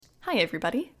Hi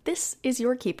everybody, this is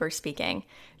your keeper speaking.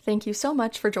 Thank you so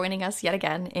much for joining us yet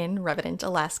again in Revenant,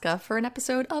 Alaska for an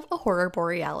episode of Aurora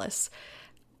Borealis.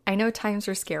 I know times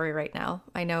are scary right now.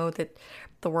 I know that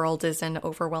the world is an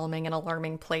overwhelming and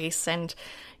alarming place, and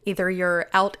either you're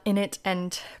out in it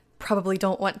and probably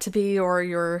don't want to be, or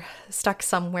you're stuck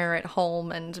somewhere at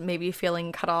home and maybe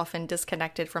feeling cut off and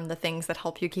disconnected from the things that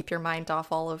help you keep your mind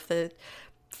off all of the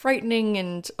frightening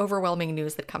and overwhelming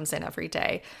news that comes in every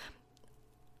day.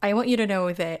 I want you to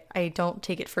know that I don't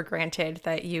take it for granted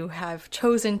that you have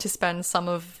chosen to spend some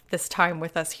of this time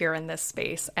with us here in this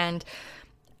space. And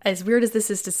as weird as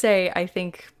this is to say, I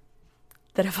think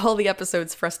that of all the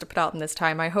episodes for us to put out in this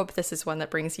time, I hope this is one that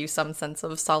brings you some sense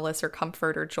of solace or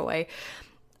comfort or joy.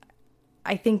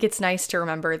 I think it's nice to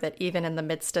remember that even in the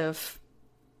midst of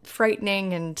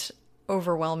frightening and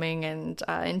overwhelming and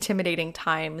intimidating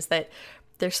times, that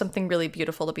there's something really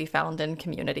beautiful to be found in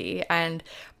community, and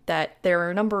that there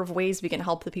are a number of ways we can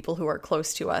help the people who are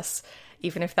close to us,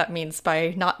 even if that means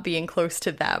by not being close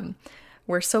to them.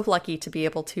 We're so lucky to be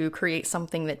able to create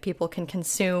something that people can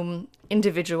consume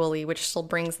individually, which still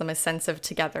brings them a sense of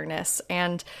togetherness.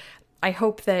 And I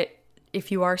hope that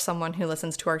if you are someone who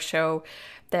listens to our show,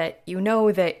 that you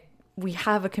know that we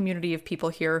have a community of people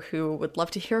here who would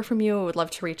love to hear from you, would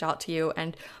love to reach out to you,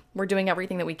 and we're doing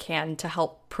everything that we can to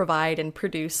help provide and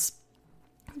produce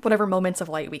whatever moments of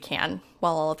light we can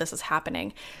while all of this is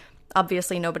happening.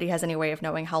 Obviously, nobody has any way of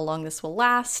knowing how long this will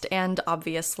last, and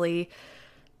obviously,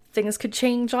 things could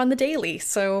change on the daily.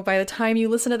 So by the time you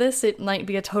listen to this, it might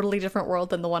be a totally different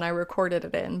world than the one I recorded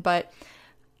it in, but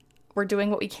we're doing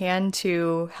what we can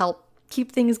to help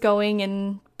keep things going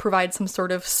and provide some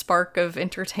sort of spark of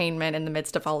entertainment in the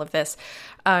midst of all of this.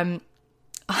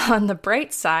 On the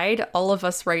bright side, all of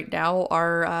us right now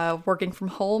are working from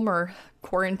home or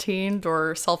quarantined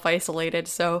or self-isolated,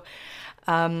 so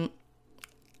I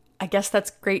guess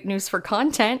that's great news for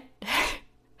content.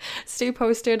 Stay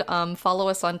posted, follow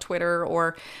us on Twitter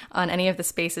or on any of the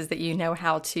spaces that you know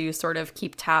how to sort of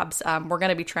keep tabs. We're going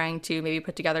to be trying to maybe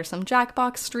put together some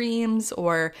Jackbox streams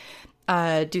or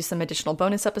do some additional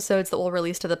bonus episodes that we'll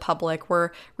release to the public.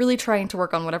 We're really trying to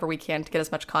work on whatever we can to get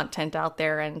as much content out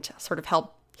there and sort of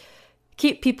help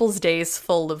keep people's days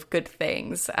full of good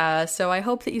things. So I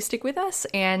hope that you stick with us,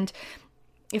 and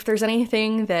if there's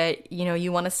anything that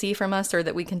you want to see from us or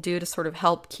that we can do to sort of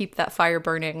help keep that fire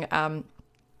burning,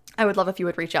 I would love if you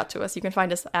would reach out to us. You can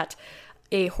find us at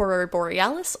Aurora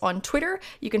Borealis on Twitter.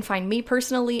 You can find me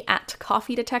personally at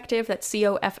Coffee Detective, that's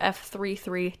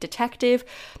COFF33 Detective.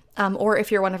 Or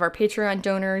if you're one of our Patreon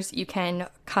donors, you can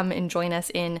come and join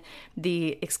us in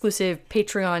the exclusive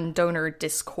Patreon donor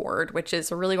Discord, which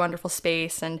is a really wonderful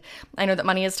space. And I know that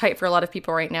money is tight for a lot of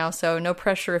people right now, so no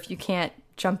pressure if you can't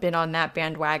jump in on that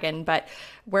bandwagon. But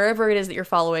wherever it is that you're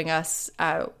following us,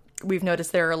 we've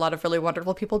noticed there are a lot of really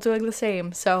wonderful people doing the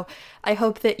same. So I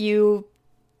hope that you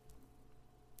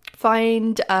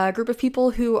find a group of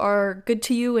people who are good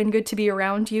to you and good to be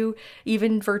around you,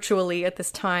 even virtually at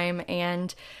this time,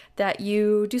 and that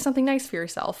you do something nice for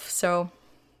yourself. So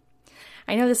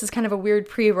I know this is kind of a weird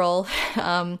pre-roll.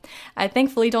 I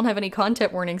thankfully don't have any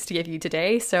content warnings to give you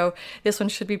today, so this one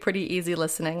should be pretty easy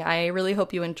listening. I really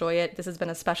hope you enjoy it. This has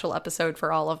been a special episode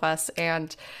for all of us,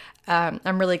 and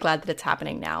I'm really glad that it's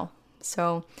happening now.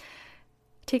 So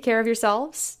take care of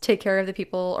yourselves, take care of the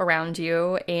people around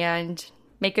you, and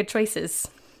make good choices.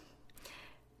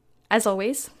 As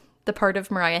always, the part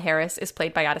of Mariah Harris is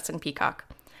played by Addison Peacock.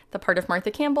 The part of Martha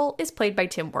Campbell is played by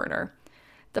Tim Werner.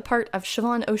 The part of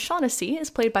Siobhan O'Shaughnessy is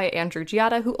played by Andrew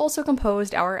Giada, who also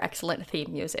composed our excellent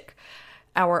theme music.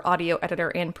 Our audio editor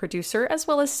and producer, as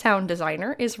well as sound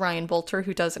designer, is Ryan Bolter,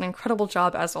 who does an incredible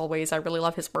job as always. I really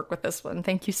love his work with this one.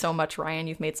 Thank you so much, Ryan.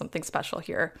 You've made something special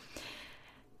here.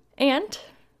 And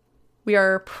we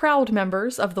are proud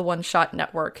members of the One Shot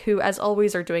Network, who, as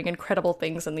always, are doing incredible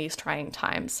things in these trying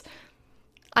times.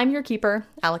 I'm your keeper,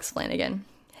 Alex Flanagan.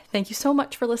 Thank you so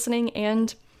much for listening,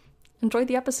 and enjoy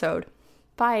the episode.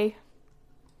 Bye.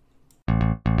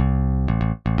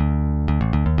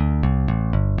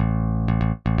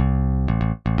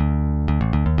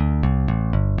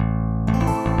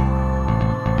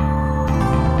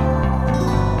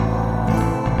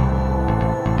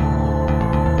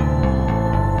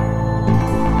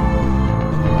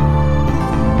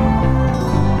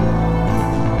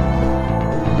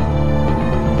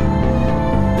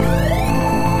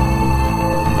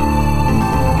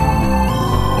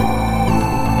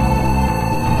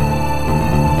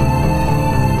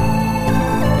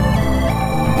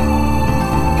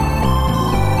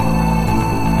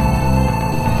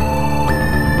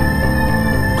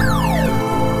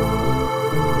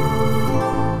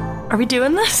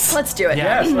 doing this? Let's do it.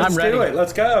 Yes, let's do it.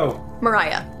 Let's go.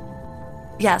 Mariah,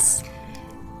 Yes.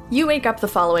 you wake up the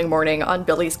following morning on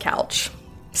Billy's couch.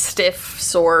 Stiff,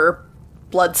 sore,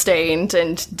 bloodstained,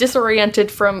 and disoriented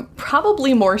from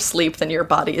probably more sleep than your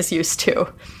body is used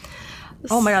to.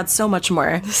 Oh my god, so much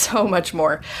more. So much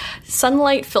more.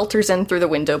 Sunlight filters in through the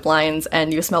window blinds,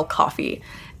 and you smell coffee.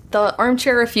 The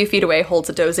armchair a few feet away holds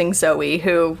a dozing Zoe,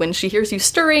 who, when she hears you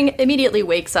stirring, immediately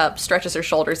wakes up, stretches her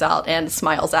shoulders out, and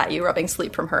smiles at you, rubbing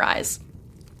sleep from her eyes.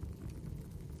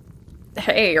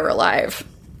 Hey, you're alive.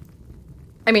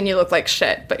 I mean, you look like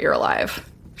shit, but you're alive.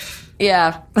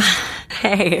 Yeah.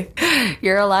 Hey,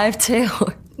 you're alive too.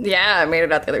 Yeah, I made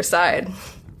it out the other side.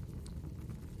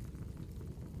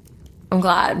 I'm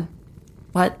glad.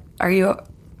 What? Are you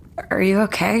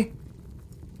okay?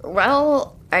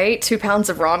 Well, I ate 2 pounds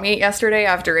of raw meat yesterday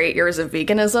after 8 years of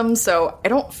veganism, so I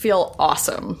don't feel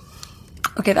awesome.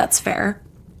 Okay, that's fair.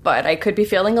 But I could be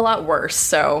feeling a lot worse,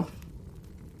 so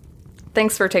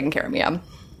thanks for taking care of me, Em.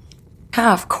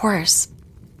 Yeah, of course.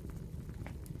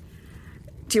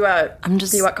 Do you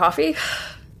want coffee?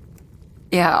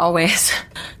 Yeah, always.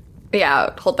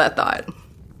 Yeah, hold that thought.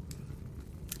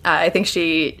 I think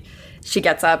she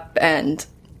gets up and,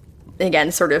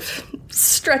 again, sort of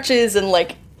stretches and,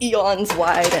 like, eons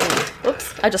wide and,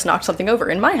 whoops, I just knocked something over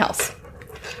in my house.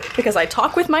 Because I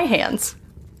talk with my hands.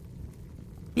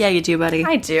 Yeah, you do, buddy.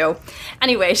 I do.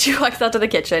 Anyway, she walks out to the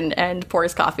kitchen and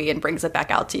pours coffee and brings it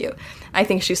back out to you. I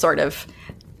think she sort of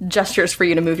gestures for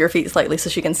you to move your feet slightly so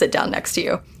she can sit down next to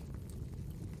you.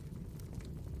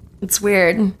 It's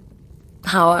weird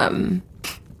how,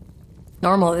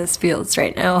 normal this feels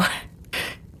right now.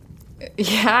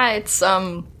 Yeah, it's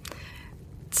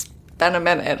been a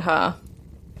minute, huh?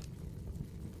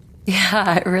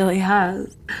 Yeah, it really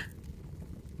has.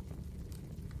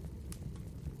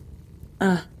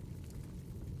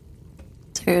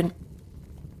 Dude.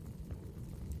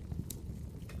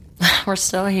 We're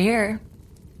still here.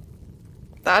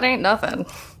 That ain't nothing.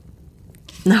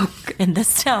 No, in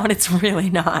this town, it's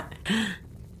really not.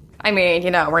 I mean,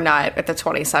 we're not at the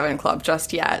 27 club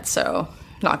just yet, so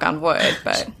knock on wood,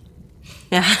 but...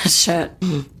 Yeah, shit.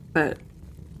 But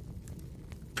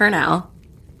for now.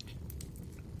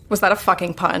 Was that a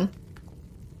fucking pun?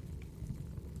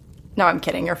 No, I'm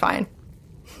kidding. You're fine.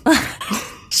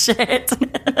 Shit.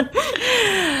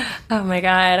 Oh my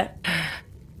god.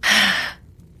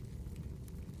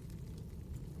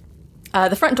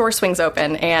 The front door swings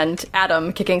open, and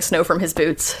Adam, kicking snow from his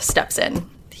boots, steps in.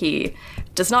 He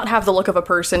does not have the look of a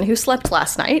person who slept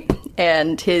last night,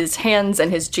 and his hands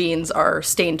and his jeans are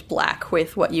stained black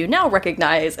with what you now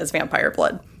recognize as vampire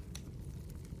blood.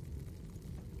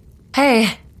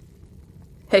 Hey.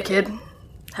 Hey, kid.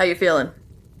 How you feeling?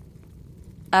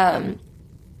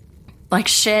 Like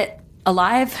shit.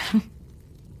 Alive?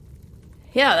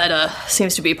 Yeah, that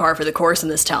seems to be par for the course in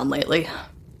this town lately.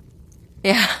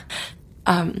 Yeah.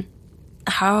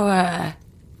 How,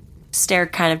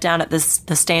 stared kind of down at the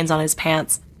stains on his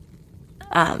pants.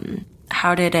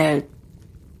 How'd it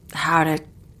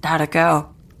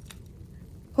go?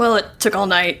 Well, it took all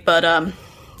night, but,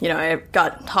 I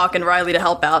got Hawk and Riley to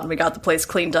help out, and we got the place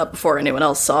cleaned up before anyone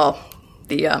else saw.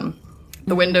 The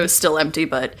window's still empty,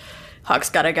 but Hawk's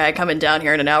got a guy coming down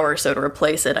here in an hour or so to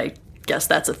replace it. I guess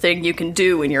that's a thing you can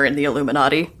do when you're in the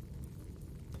Illuminati.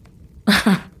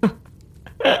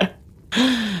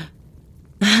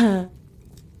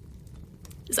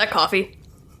 Is that coffee?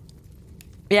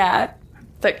 Yeah.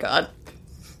 Thank God.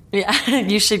 Yeah,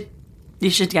 you should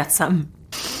get some.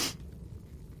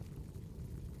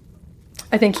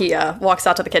 I think he walks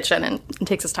out to the kitchen and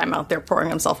takes his time out there pouring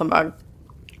himself a mug.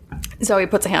 Zoe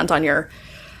puts a hand on your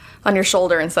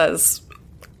shoulder and says,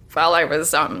 "Well, I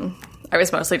was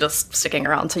mostly just sticking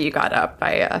around till you got up.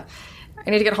 I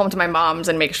need to get home to my mom's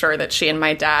and make sure that she and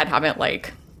my dad haven't,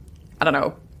 like, I don't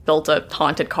know, built a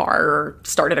haunted car or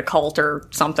started a cult or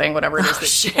something, whatever it is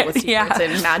that people with secrets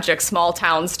in magic small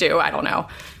towns do. I don't know."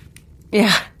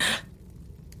 Yeah.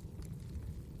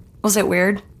 Was it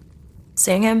weird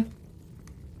seeing him?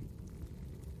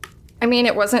 I mean,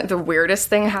 it wasn't the weirdest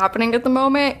thing happening at the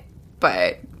moment,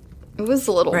 but it was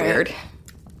a little weird.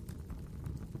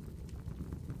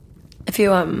 If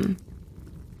you,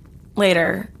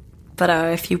 later, but,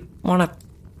 if you want to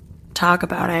talk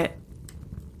about it.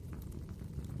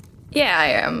 Yeah, I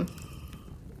am.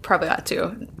 Probably ought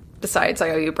to. Besides, I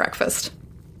owe you breakfast.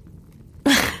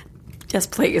 Yes,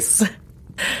 please.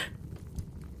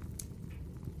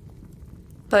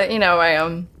 But,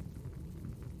 I,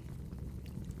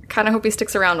 kind of hope he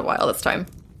sticks around a while this time.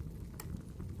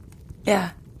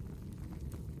 Yeah.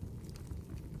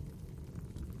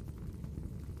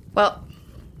 Well,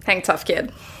 hang tough,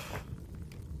 kid.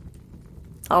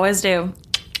 Always do.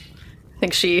 I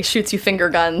think she shoots you finger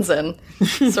guns and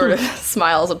sort of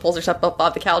smiles and pulls herself up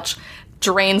off the couch,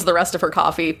 drains the rest of her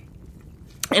coffee,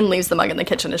 and leaves the mug in the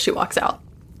kitchen as she walks out.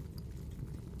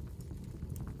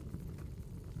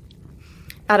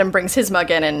 Adam brings his mug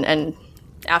in and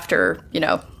after,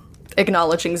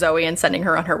 acknowledging Zoe and sending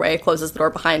her on her way, closes the door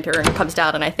behind her and comes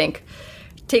down and I think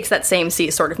takes that same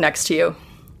seat sort of next to you.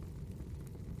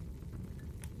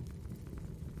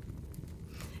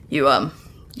 You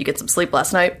get some sleep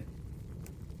last night?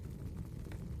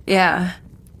 Yeah.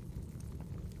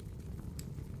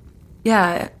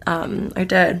 Yeah, I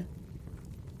did. I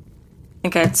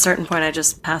think at a certain point I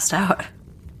just passed out.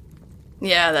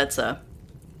 Yeah, that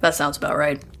sounds about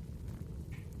right.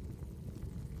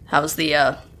 How's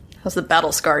the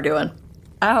battle scar doing?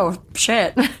 Oh,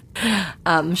 shit.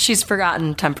 She's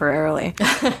forgotten temporarily.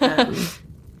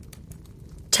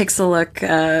 Takes a look,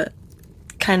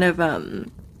 kind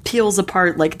of, peels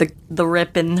apart, like, the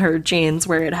rip in her jeans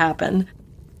where it happened.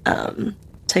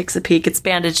 Takes a peek. It's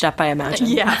bandaged up, I imagine.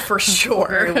 Yeah, for sure.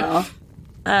 Very well.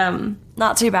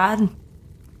 Not too bad.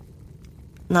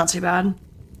 Not too bad.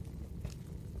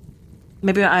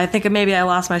 I think maybe I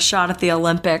lost my shot at the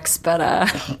Olympics, but,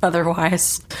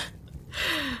 otherwise.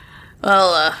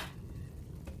 Well,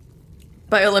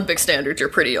 by Olympic standards, you're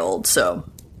pretty old, so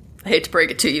I hate to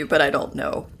break it to you, but I don't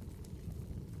know.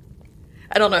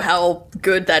 I don't know how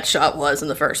good that shot was in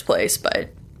the first place,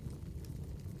 but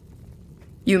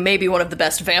you may be one of the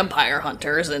best vampire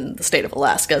hunters in the state of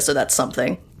Alaska, so that's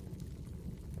something.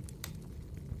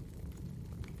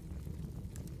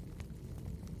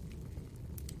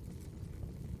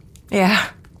 Yeah.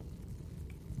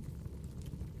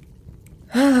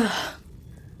 I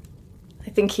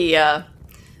think he,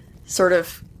 sort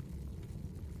of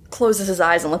closes his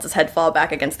eyes and lets his head fall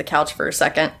back against the couch for a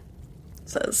second.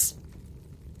 Says,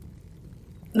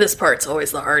 "This part's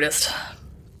always the hardest.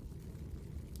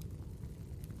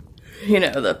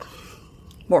 The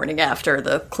morning after,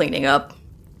 the cleaning up."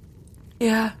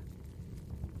 Yeah.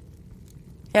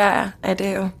 Yeah, I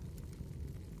do.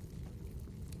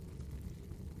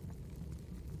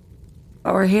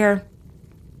 But we're here.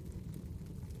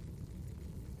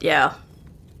 Yeah.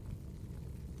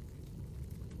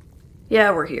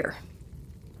 Yeah, we're here.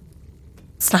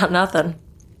 It's not nothing.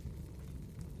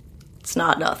 It's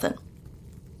not nothing.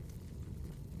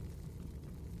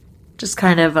 Just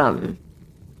kind of,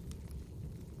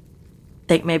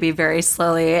 think maybe very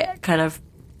slowly kind of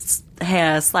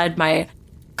slide my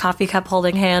coffee cup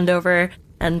holding hand over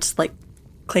and, like,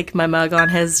 click my mug on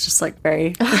his, just, like,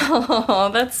 very... Oh,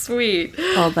 that's sweet.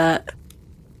 all that.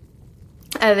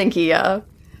 I think he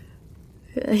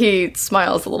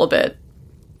smiles a little bit.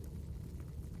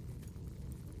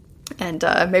 And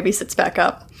maybe sits back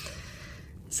up.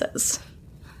 Says,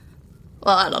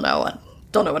 "Well, I don't know. I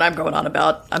don't know what I'm going on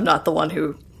about. I'm not the one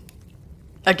who,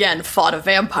 again, fought a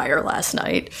vampire last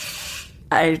night."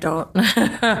 I don't...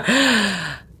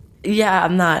 Yeah,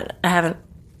 I'm not...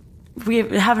 We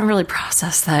haven't really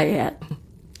processed that yet.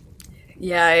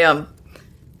 Yeah,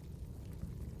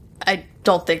 I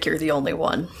don't think you're the only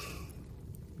one.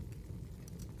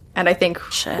 And I think,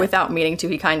 without meaning to,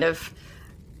 he kind of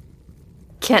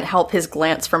can't help his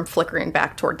glance from flickering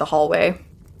back toward the hallway.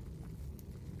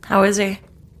 How is he?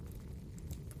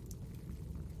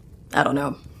 I don't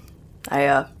know.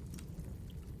 I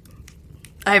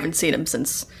haven't seen him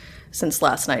since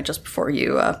last night, just before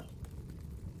you,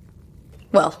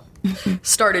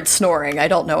 started snoring. I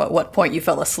don't know at what point you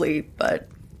fell asleep, but...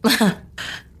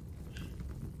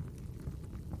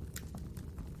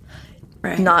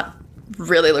 Right. Not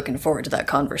really looking forward to that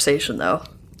conversation, though.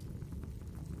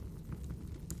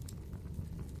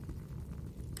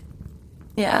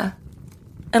 Yeah.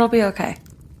 It'll be okay.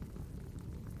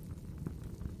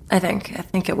 I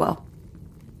think it will.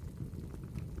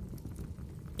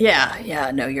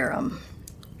 Yeah, no,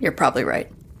 you're probably right.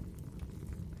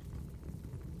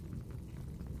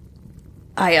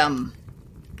 I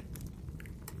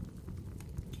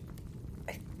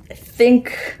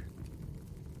think...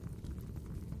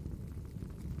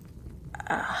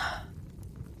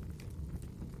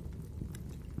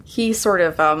 he sort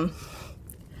of,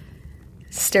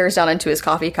 stares down into his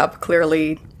coffee cup,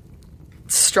 clearly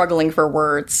struggling for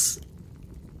words,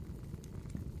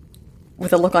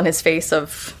 with a look on his face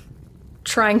of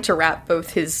trying to wrap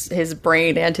both his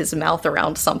brain and his mouth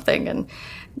around something, and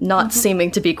not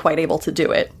seeming to be quite able to do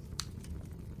it.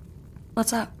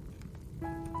 What's up?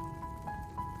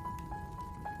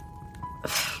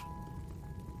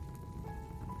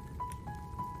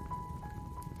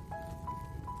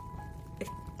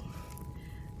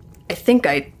 I think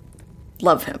I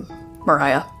love him,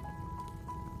 Mariah.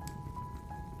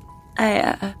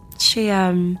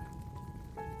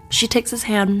 She takes his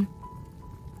hand,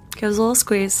 gives a little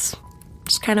squeeze,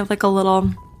 just kind of like a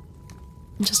little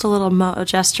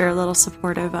gesture, a little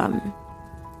supportive,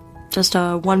 just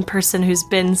one person who's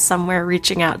been somewhere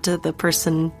reaching out to the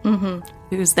person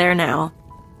who's there now.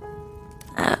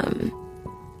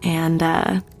 And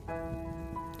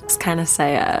just kind of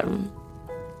say, and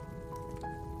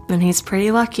he's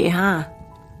pretty lucky, huh?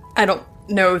 I don't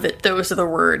know that those are the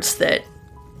words that,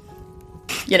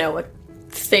 a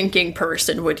thinking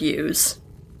person would use.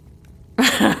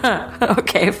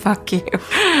 Okay, fuck you.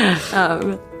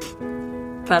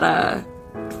 But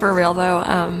for real though,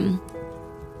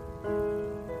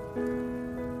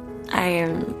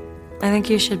 I think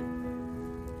you should.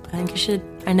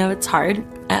 I know it's hard.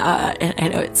 I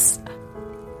know it's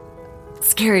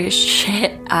scary as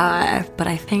shit. But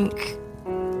I think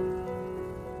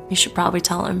you should probably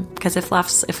tell him, because if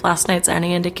last night's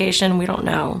any indication, we don't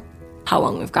know how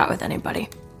long we've got with anybody.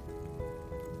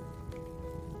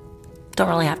 Don't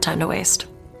really have time to waste.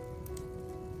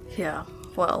 Yeah,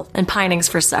 well, and pining's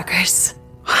for suckers.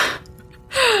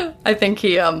 I think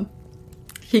he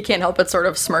can't help but sort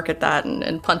of smirk at that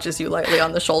and punches you lightly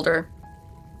on the shoulder.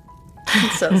 He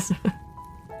says,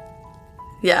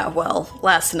 yeah, well,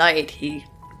 last night he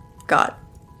got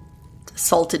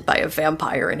assaulted by a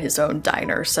vampire in his own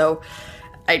diner, so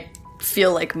I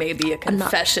feel like maybe a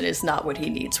confession is not what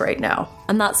he needs right now.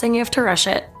 I'm not saying you have to rush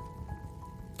it.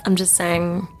 I'm just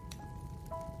saying,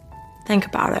 think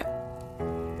about it.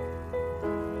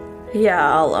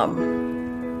 Yeah, I'll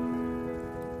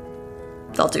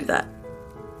do that.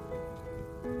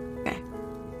 Okay.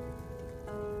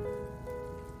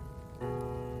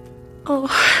 Oh.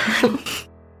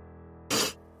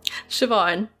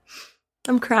 Siobhan.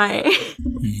 I'm crying.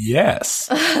 Yes.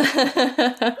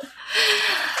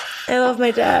 I love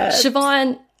my dad.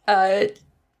 Siobhan,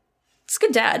 it's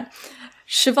good dad.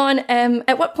 Siobhan,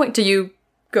 at what point do you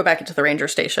go back into the ranger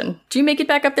station? Do you make it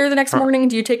back up there the next morning?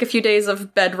 Do you take a few days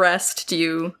of bed rest?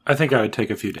 I think I would take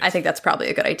a few days. I think that's probably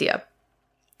a good idea.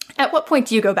 At what point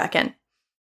do you go back in?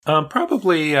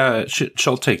 Probably,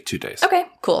 she'll take 2 days. Okay,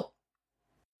 cool.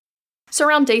 So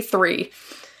around day 3,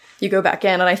 you go back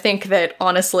in, and I think that,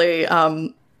 honestly,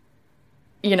 after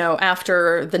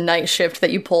the night shift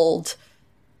that you pulled,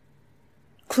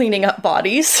 cleaning up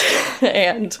bodies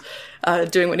and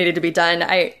doing what needed to be done,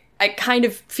 I kind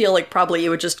of feel like probably you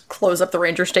would just close up the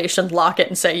ranger station, lock it,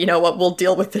 and say, you know what, we'll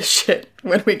deal with this shit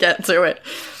when we get to it.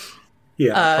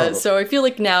 Yeah. So I feel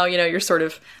like now, you're sort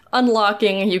of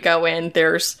unlocking, you go in,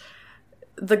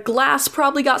 the glass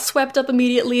probably got swept up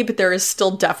immediately, but there is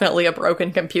still definitely a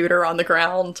broken computer on the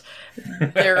ground.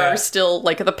 There are still,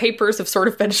 the papers have sort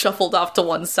of been shuffled off to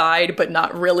one side, but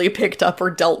not really picked up or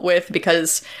dealt with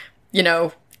because,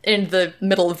 in the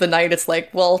middle of the night, it's like,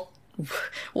 well,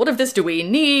 what of this do we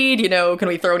need? Can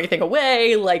we throw anything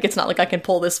away? It's not like I can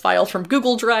pull this file from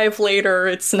Google Drive later.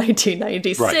 It's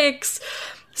 1996. Right.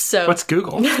 So what's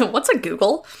Google? What's a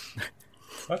Google?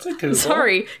 What's a Google?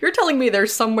 Sorry, you're telling me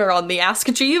there's somewhere on the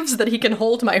Ask Jeeves that he can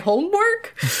hold my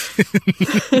homework?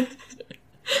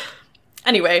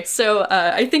 Anyway, so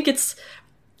I think it's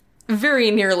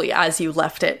very nearly as you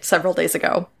left it several days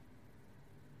ago.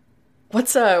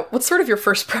 What's sort of your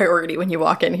first priority when you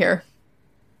walk in here?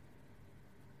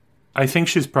 I think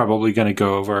she's probably going to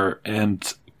go over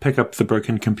and pick up the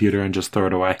broken computer and just throw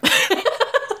it away.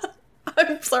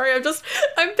 I'm sorry,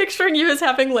 I'm picturing you as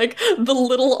having, the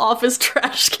little office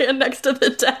trash can next to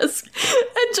the desk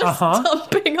and just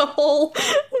dumping a whole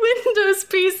Windows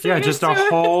PC. Yeah, just a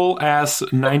whole ass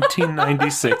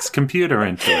 1996 computer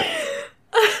into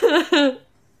it.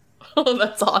 Oh,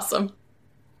 that's awesome.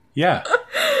 Yeah.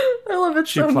 I love it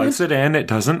she so much. She plugs it in, it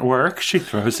doesn't work, she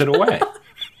throws it away.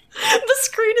 The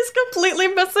screen is completely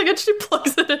missing and she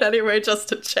plugs it in anyway just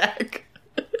to check.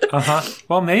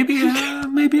 Well, maybe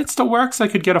it still works. I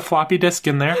could get a floppy disk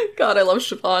in there. God, I love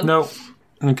Siobhan. No.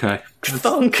 Okay.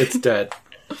 Thunk. It's dead.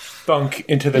 Thunk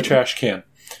into the trash can.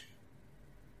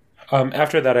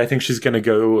 After that, I think she's going to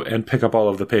go and pick up all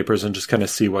of the papers and just kind of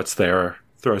see what's there,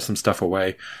 throw some stuff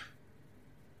away.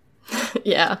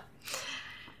 Yeah.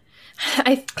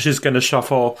 She's going to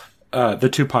shuffle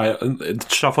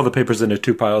shuffle the papers into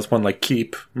 2 piles, one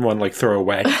keep, one throw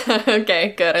away.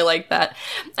 Okay, good. I like that.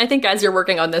 I think as you're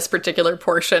working on this particular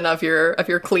portion of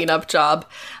your cleanup job,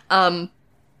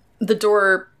 the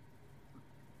door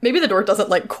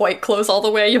doesn't quite close all the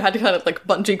way. You had to kind of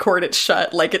bungee cord it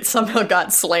shut, it somehow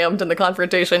got slammed in the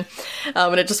confrontation,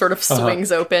 and it just sort of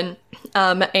swings open.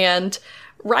 And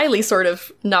Riley sort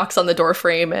of knocks on the door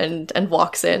frame and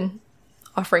walks in,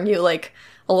 offering you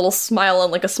a little smile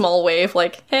and a small wave,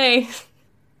 hey.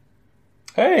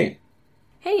 Hey,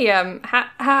 Hey,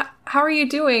 how are you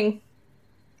doing?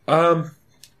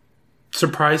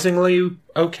 Surprisingly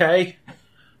okay,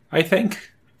 I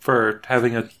think, for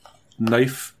having a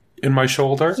knife in my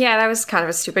shoulder. Yeah, that was kind of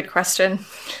a stupid question.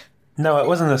 No, it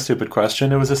wasn't a stupid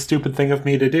question. It was a stupid thing of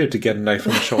me to do, to get a knife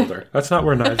in the shoulder. That's not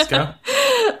where knives go.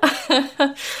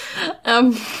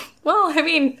 Well, I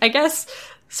mean, I guess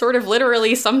sort of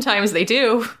literally sometimes they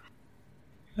do.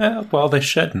 Well, they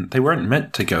shouldn't. They weren't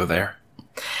meant to go there.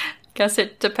 Guess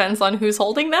it depends on who's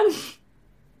holding them.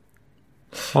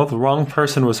 Well, the wrong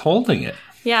person was holding it.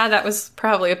 Yeah, that was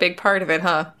probably a big part of it,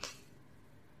 huh?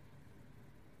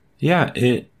 Yeah,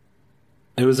 it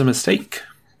was a mistake.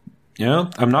 You know,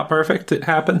 I'm not perfect. It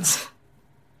happens.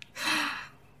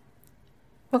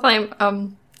 Well,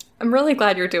 I'm really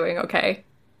glad you're doing okay.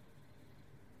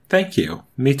 Thank you.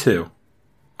 Me too.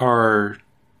 Are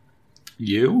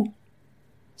you?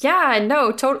 Yeah,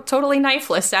 no, totally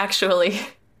knifeless, actually.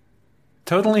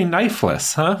 Totally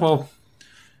knifeless, huh? Well,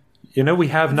 you know, we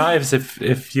have knives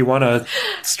if you want to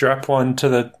strap one to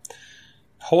the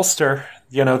holster.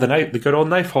 You know, the good old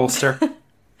knife holster.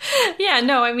 Yeah,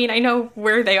 no, I mean, I know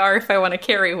where they are if I want to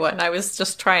carry one. I was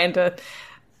just trying to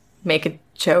make a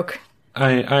joke.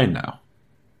 I know.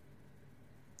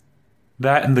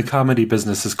 That in the comedy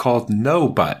business is called no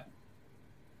butt.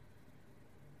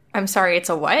 I'm sorry, it's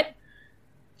a what?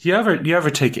 You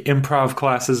ever take improv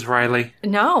classes, Riley?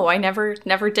 No, I never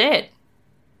did.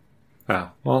 Oh,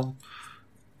 well,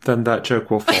 then that joke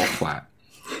will fall flat.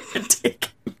 Take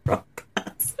improv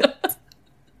class.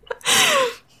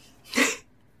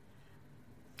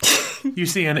 You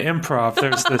see, in improv,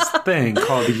 there's this thing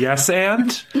called yes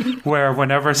and, where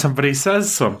whenever somebody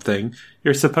says something,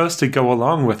 you're supposed to go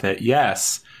along with it,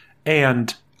 yes,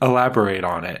 and elaborate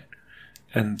on it.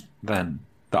 And then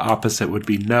the opposite would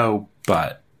be no,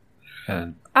 but.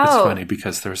 And it's funny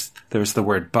because there's the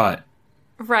word but.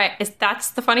 Right,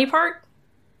 that's the funny part?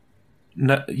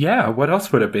 No, yeah, what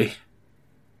else would it be?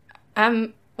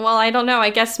 Well, I don't know. I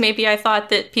guess maybe I thought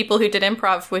that people who did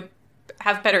improv would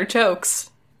have better jokes.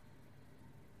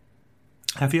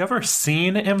 Have you ever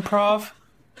seen improv?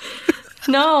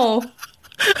 No.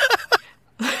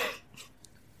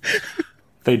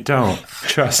 They don't.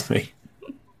 Trust me.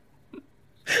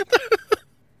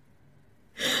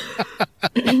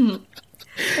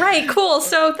 Right, cool.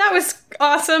 So that was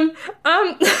awesome.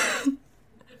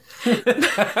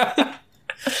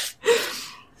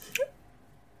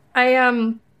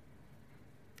 I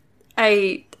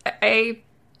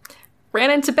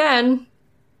ran into Ben.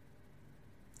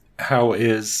 How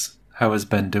is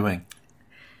Ben doing?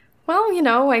 Well, you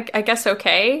know, I guess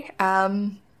okay.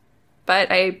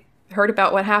 But I heard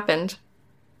about what happened.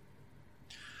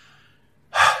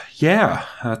 Yeah,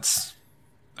 that's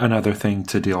another thing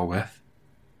to deal with.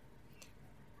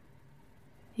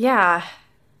 Yeah.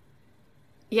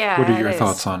 Yeah. What are your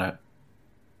thoughts on it?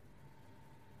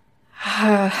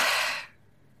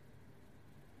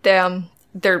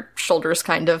 Their shoulders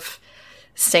kind of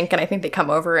sink, and I think they come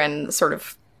over and sort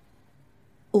of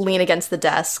lean against the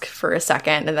desk for a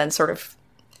second and then sort of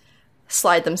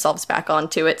slide themselves back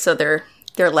onto it, so their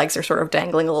legs are sort of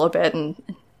dangling a little bit. And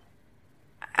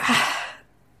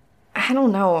I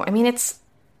don't know. I mean, it's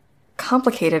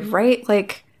complicated, right?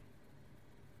 Like,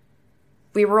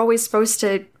 we were always supposed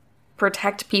to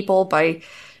protect people by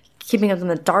keeping them in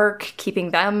the dark,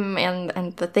 keeping them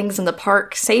and the things in the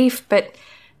park safe, but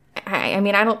I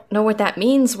mean, I don't know what that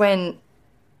means when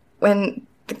the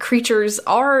creatures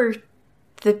are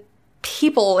the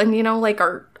people and, you know, like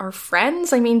our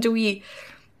friends. I mean, do we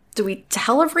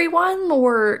tell everyone?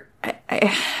 Or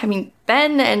I mean,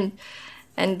 Ben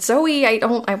and Zoe, I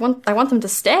want them to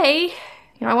stay.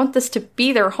 You know, I want this to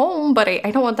be their home, but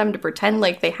I don't want them to pretend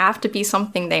like they have to be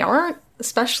something they aren't,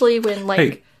 especially when, like...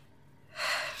 Hey.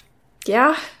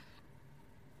 Yeah?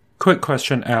 Quick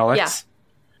question, Alex. Yeah.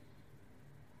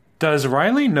 Does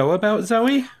Riley know about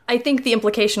Zoe? I think the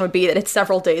implication would be that it's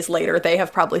several days later. They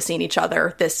have probably seen each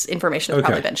other. This information has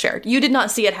probably been shared. You did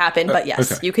not see it happen, but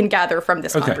yes, you can gather from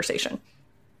this conversation.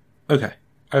 Okay.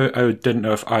 I didn't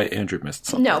know if Andrew, missed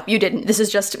something. No, you didn't. This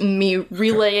is just me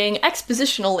relaying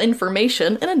expositional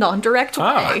information in a non-direct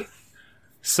way.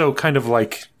 So kind of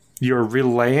like you're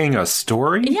relaying a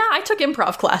story? Yeah, I took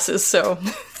improv classes, so...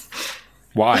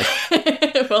 Why?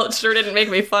 Well, it sure didn't make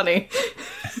me funny.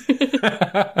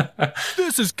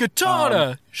 This is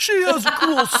Katana. She has a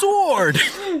cool sword.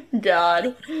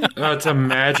 God. Oh, it's a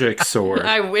magic sword.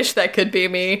 I wish that could be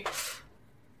me.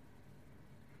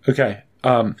 Okay,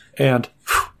 and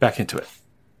back into it.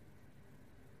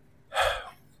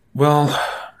 Well,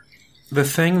 the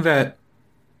thing that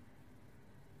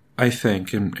I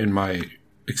think, in my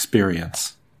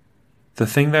experience, The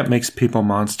thing that makes people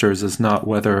monsters is not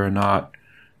whether or not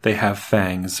they have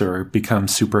fangs or become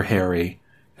super hairy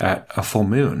at a full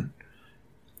moon.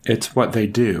 It's what they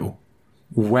do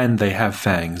when they have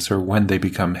fangs or when they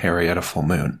become hairy at a full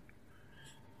moon.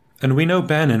 And we know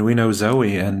Ben and we know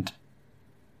Zoe, and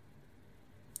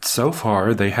so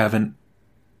far they haven't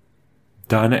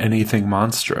done anything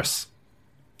monstrous.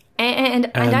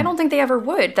 And I don't think they ever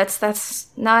would. That's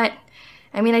not...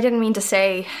 I mean, I didn't mean to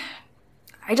say...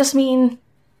 I just mean...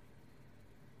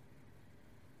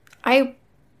 I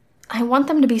want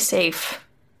them to be safe.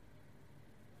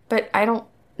 But I don't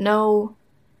know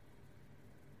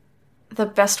the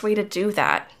best way to do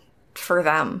that for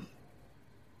them.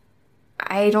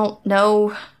 I don't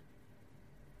know...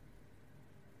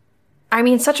 I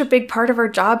mean, such a big part of our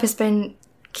job has been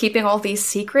keeping all these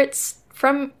secrets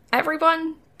from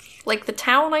everyone. Like the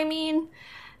town, I mean.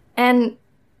 And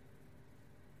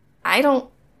I don't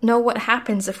know what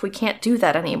happens if we can't do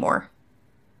that anymore.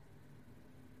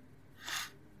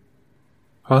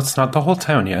 Well, it's not the whole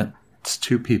town yet. It's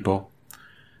 2 people.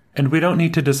 And we don't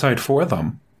need to decide for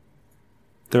them.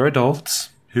 They're adults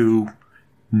who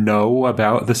know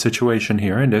about the situation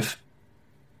here, and if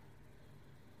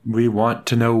we want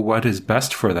to know what is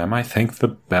best for them, I think the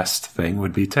best thing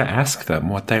would be to ask them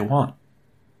what they want.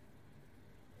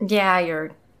 Yeah,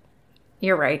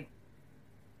 you're right.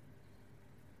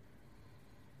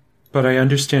 But I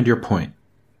understand your point.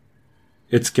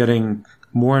 It's getting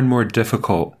more and more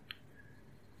difficult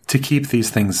to keep these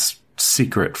things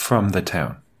secret from the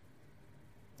town.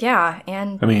 Yeah,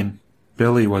 and... I mean,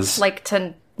 Billy was... Like,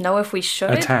 to know if we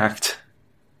should? Attacked.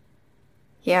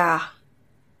 Yeah.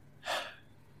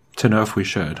 To know if we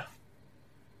should.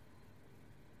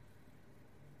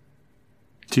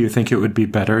 Do you think it would be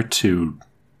better to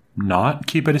not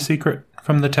keep it a secret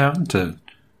from the town? To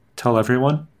tell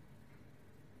everyone?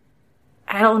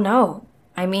 I don't know.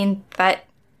 I mean, that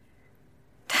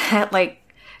like,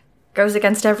 goes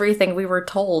against everything we were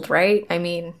told, right? I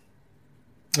mean...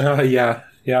 Yeah,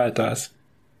 it does.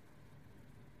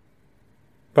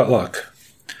 But look,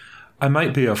 I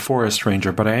might be a forest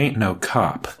ranger, but I ain't no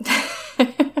cop.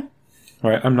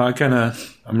 Right? I'm not gonna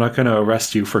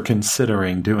arrest you for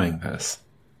considering doing this.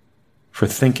 For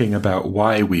thinking about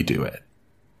why we do it.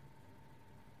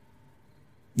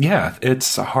 Yeah,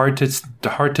 it's hard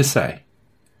to say.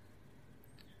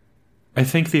 I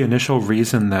think the initial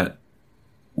reason that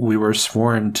we were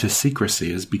sworn to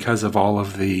secrecy is because of all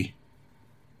of the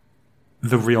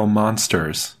real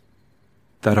monsters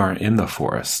that aren't in the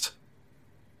forest.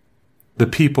 The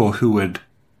people who would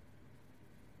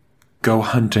go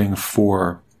hunting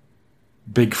for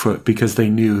Bigfoot because they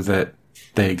knew that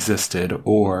they existed,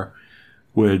 or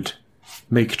would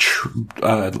make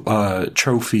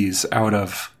trophies out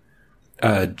of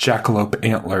jackalope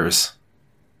antlers.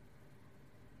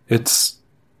 It's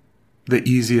the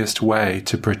easiest way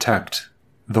to protect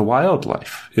the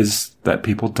wildlife, is that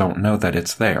people don't know that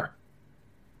it's there.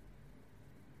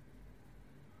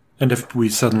 And if we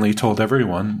suddenly told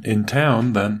everyone in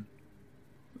town, then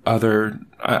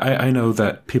I know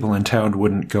that people in town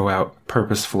wouldn't go out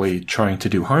purposefully trying to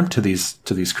do harm to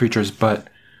these creatures, but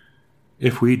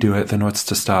if we do it, then what's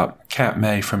to stop Cat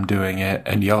May from doing it,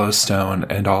 and Yellowstone,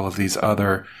 and all of these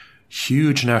other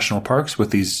huge national parks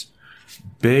with these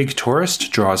big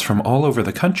tourist draws from all over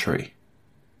the country?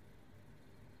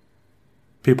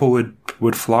 People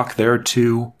would flock there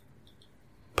to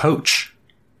poach,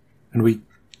 and we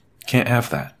can't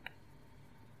have that.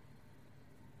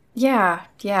 Yeah,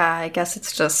 I guess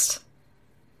it's just...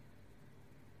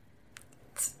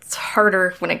 It's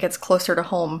harder when it gets closer to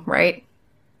home, right?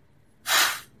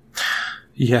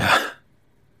 Yeah.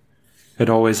 It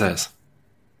always is.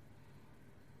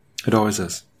 It always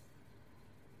is.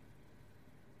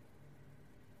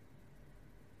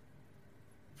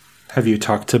 Have you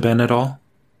talked to Ben at all?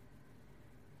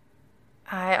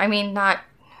 I mean, not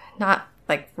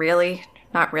like really,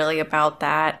 not really about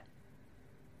that.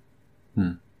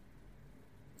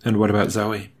 And what about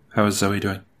Zoe? How is Zoe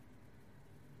doing?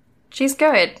 She's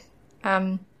good.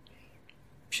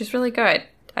 She's really good.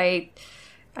 I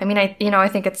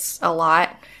think it's a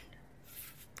lot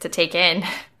to take in.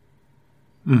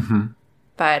 Mm-hmm.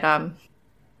 But,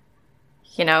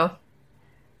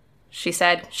 she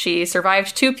said she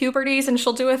survived 2 puberties and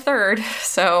she'll do a 3rd,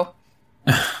 so...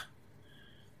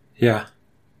 Yeah.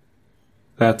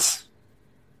 That's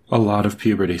a lot of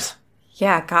puberties.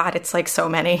 Yeah, God, it's like so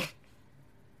many.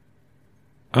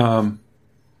 And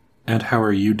how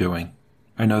are you doing?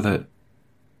 I know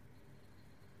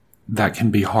that can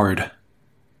be hard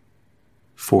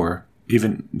for,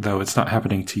 even though it's not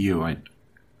happening to you.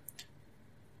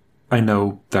 I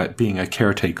know that being a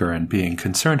caretaker and being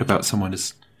concerned about someone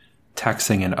is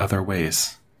taxing in other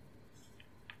ways.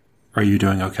 Are you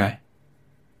doing okay?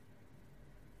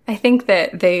 I think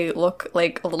that they look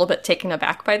like a little bit taken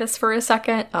aback by this for a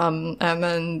second, and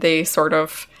then they sort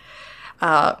of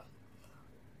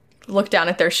look down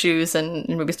at their shoes and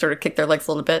maybe sort of kick their legs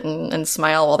a little bit and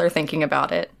smile while they're thinking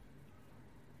about it.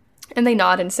 And they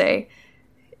nod and say,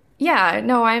 "Yeah,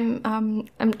 no,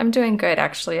 I'm doing good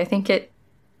actually. I think it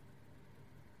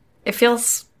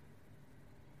feels,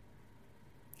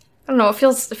 I don't know, it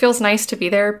feels nice to be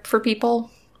there for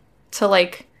people,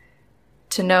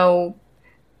 to know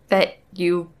that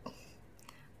you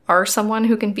are someone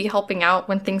who can be helping out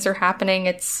when things are happening.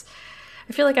 I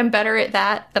feel like I'm better at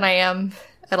that than I am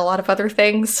at a lot of other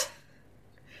things.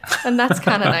 And that's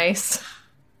kind of nice."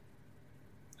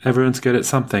 Everyone's good at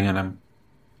something, and I'm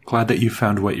glad that you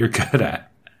found what you're good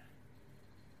at.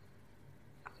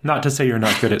 Not to say you're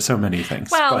not good at so many things.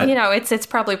 Well, but... it's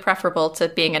probably preferable to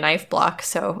being a knife block,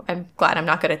 so I'm glad I'm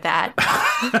not good at that.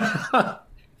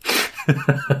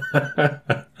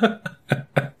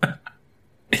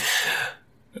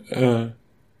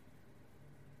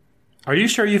 Are you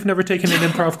sure you've never taken an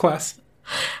improv class?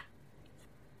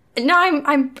 No,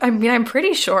 I'm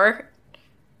pretty sure.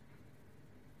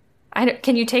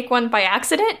 Can you take one by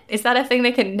accident? Is that a thing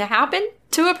that can happen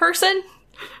to a person?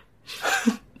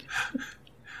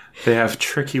 They have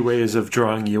tricky ways of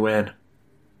drawing you in.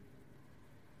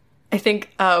 I think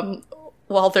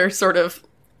while they're sort of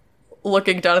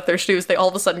looking down at their shoes, they all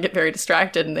of a sudden get very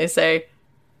distracted and they say,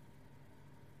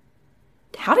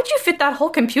 "How did you fit that whole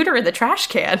computer in the trash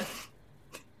can?"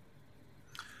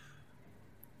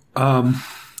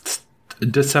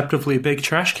 Deceptively big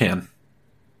trash can.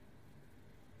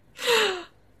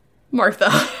 Martha,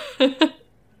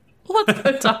 let's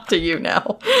go talk to you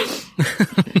now.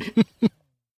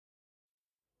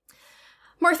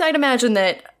 Martha, I'd imagine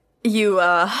that you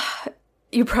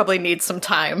probably need some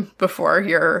time before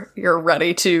you're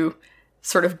ready to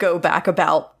sort of go back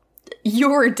about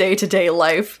your day-to-day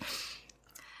life.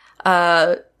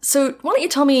 So why don't you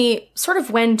tell me sort of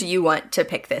when do you want to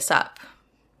pick this up?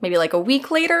 Maybe like a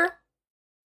week later?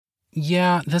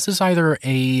 Yeah, this is either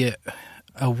a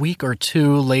week or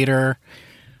two later.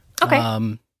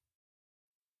 Okay.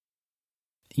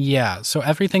 Yeah, so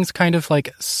everything's kind of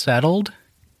like settled.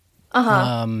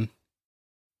 Uh-huh.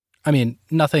 I mean,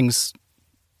 nothing's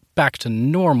back to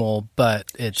normal,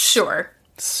 but it's sure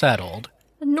settled.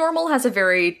 Normal has a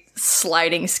very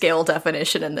sliding scale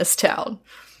definition in this town.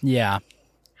 Yeah.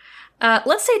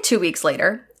 Let's say 2 weeks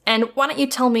later, and why don't you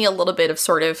tell me a little bit of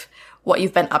sort of what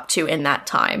you've been up to in that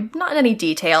time? Not in any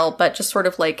detail, but just sort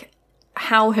of like,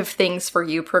 how have things for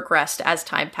you progressed as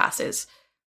time passes?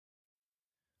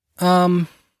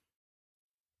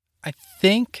 I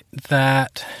think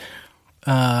that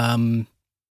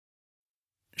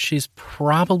she's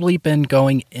probably been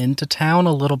going into town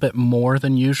a little bit more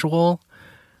than usual.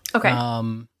 Okay.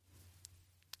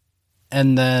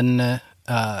 And then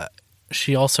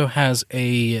she also has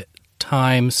a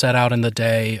time set out in the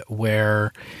day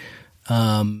where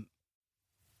her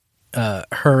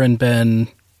and Ben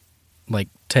like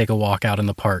take a walk out in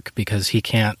the park because he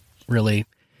can't really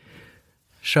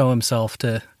show himself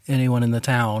to anyone in the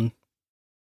town.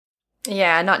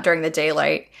 Yeah, not during the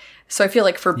daylight. So I feel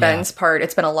like for Ben's part,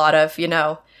 it's been a lot of,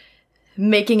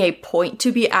 making a point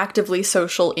to be actively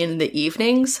social in the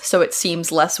evenings, so it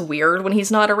seems less weird when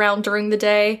he's not around during the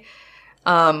day.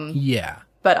 Yeah.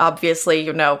 But obviously,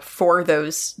 for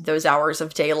those hours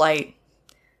of daylight,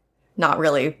 not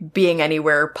really being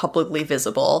anywhere publicly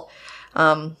visible,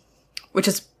 which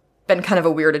has been kind of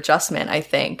a weird adjustment, I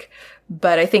think.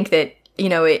 But I think that,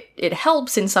 it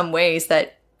helps in some ways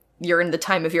that you're in the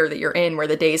time of year that you're in where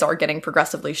the days are getting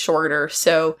progressively shorter,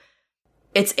 so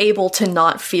it's able to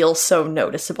not feel so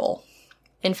noticeable.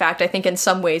 In fact, I think in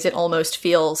some ways it almost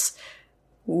feels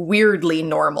weirdly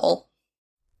normal.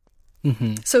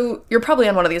 Mm-hmm. So you're probably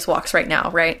on one of these walks right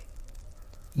now, right?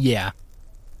 Yeah.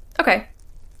 Okay.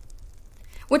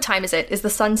 What time is it? Is the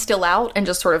sun still out and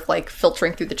just sort of like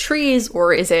filtering through the trees,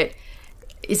 or is it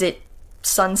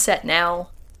sunset now?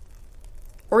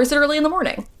 Or is it early in the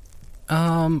morning?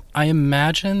 I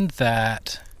imagine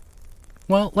that,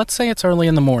 well, let's say it's early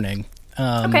in the morning.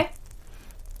 Okay.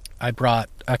 I brought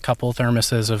a couple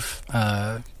thermoses of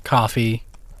coffee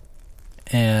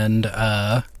and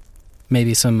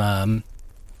maybe some, I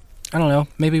don't know,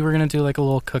 maybe we're going to do like a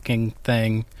little cooking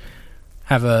thing,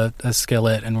 have a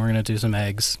skillet, and we're going to do some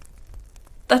eggs.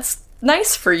 That's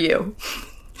nice for you.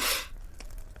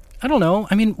 I don't know.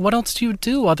 I mean, what else do you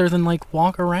do other than like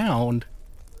walk around?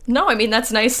 No, I mean,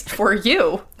 that's nice for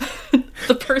you.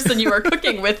 the person you are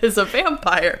cooking with is a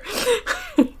vampire.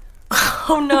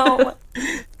 Oh no.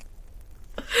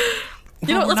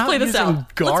 You know what? Let's play this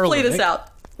out. Let's play this out.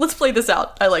 Let's play this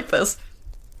out. I like this.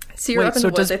 So you're up in the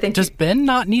woods. Does Ben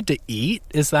not need to eat?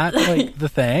 Is that like the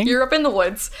thing? You're up in the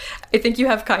woods. I think you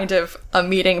have kind of a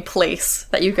meeting place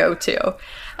that you go to.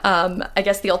 I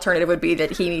guess the alternative would be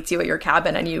that he meets you at your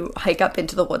cabin and you hike up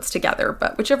into the woods together.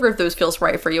 But whichever of those feels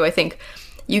right for you, I think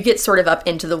you get sort of up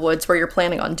into the woods where you're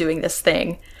planning on doing this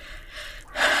thing.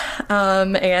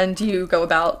 And you go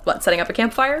about, setting up a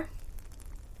campfire?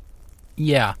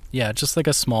 Yeah, just like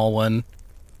a small one.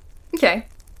 Okay.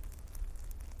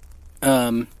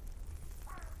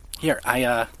 Here,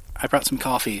 I brought some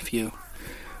coffee if you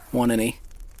want any.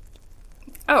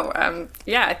 Oh,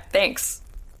 yeah, thanks.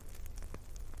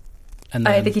 And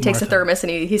I think he takes a thermos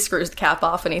and he screws the cap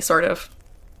off and he sort of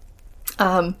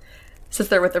sits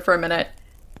there with it for a minute.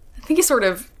 I think he sort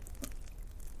of,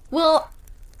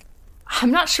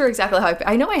 I'm not sure exactly how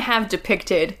I know I have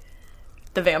depicted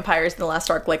the vampires in the last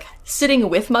arc, like, sitting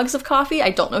with mugs of coffee.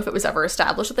 I don't know if it was ever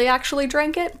established that they actually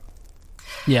drank it.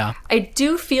 Yeah. I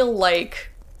do feel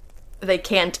like they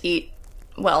can't eat,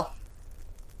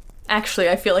 actually,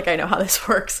 I feel like I know how this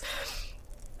works.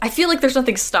 I feel like there's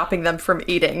nothing stopping them from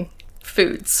eating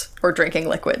foods or drinking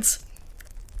liquids.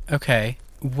 Okay.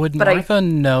 Would Martha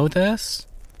know this?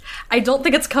 I don't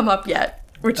think it's come up yet,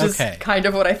 which is kind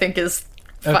of what I think is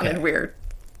fun and weird.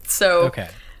 So, okay.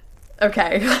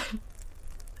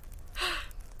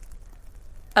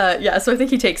 So I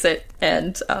think he takes it,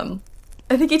 and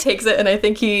I think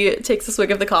he takes a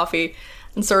swig of the coffee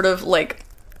and sort of, like,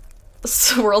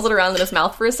 swirls it around in his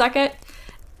mouth for a second,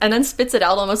 and then spits it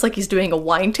out almost like he's doing a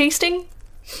wine tasting.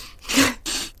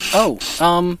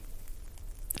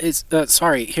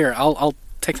 Sorry, here, I'll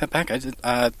take that back.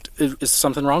 Is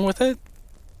something wrong with it?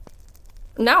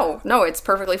 No, it's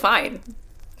perfectly fine.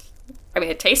 I mean,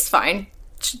 it tastes fine.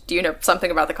 Do you know something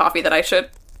about the coffee that I should?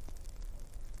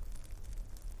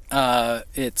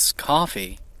 It's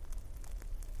coffee.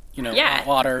 Hot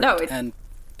water and...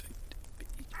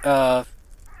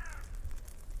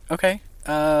 Okay.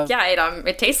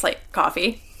 It tastes like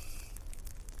coffee.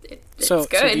 It's good.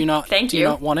 So do you not, Thank do you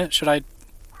not want it? Should I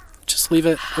just leave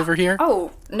it over here?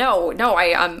 Oh, no,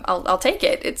 I'll take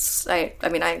it.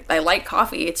 I like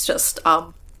coffee. It's just,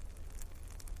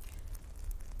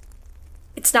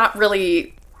 it's not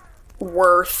really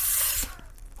worth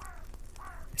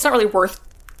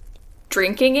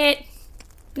drinking it,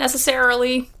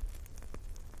 necessarily.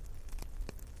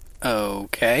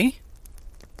 Okay.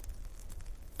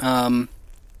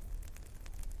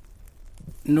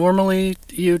 Normally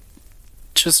you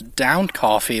just down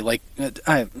coffee, like,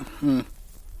 I don't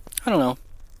know.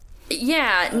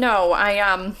 Yeah, no,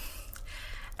 I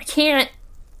can't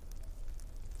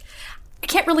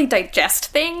really digest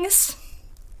things.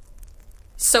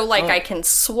 So, like, I can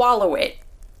swallow it,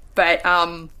 but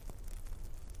then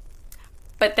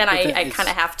I kind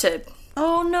of have to...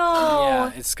 Oh, no!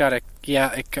 Yeah, it's gotta...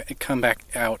 Yeah, it come back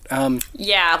out.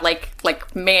 Yeah,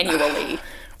 like manually.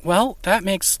 Well, that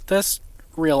makes this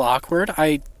real awkward.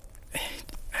 I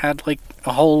had, like,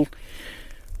 a whole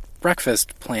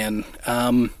breakfast plan.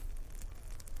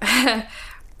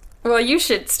 Well, you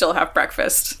should still have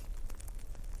breakfast.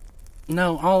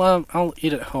 No, I'll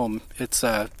eat at home. It's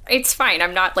fine.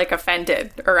 I'm not, like,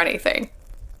 offended or anything.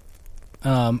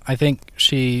 I think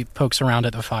she pokes around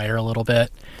at the fire a little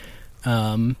bit.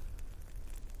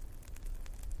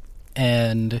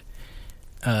 And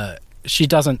she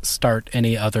doesn't start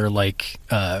any other, like,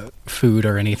 food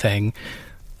or anything.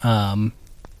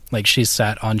 Like, she's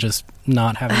set on just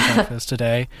not having breakfast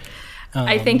today.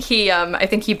 I think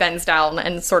he bends down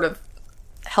and sort of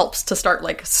helps to start,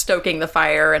 like, stoking the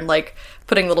fire and, like,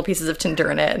 putting little pieces of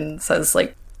tinder in it and says,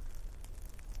 like,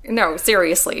 no,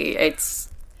 seriously,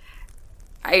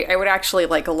 I would actually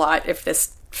like a lot if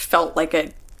this felt like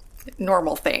a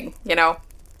normal thing, you know?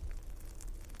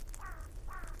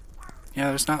 Yeah,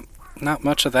 there's not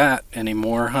much of that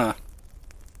anymore, huh?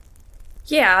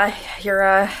 Yeah,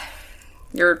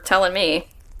 you're telling me.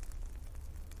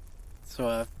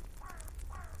 So,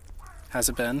 how's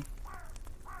it been?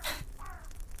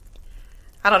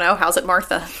 I don't know. How's it,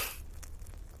 Martha?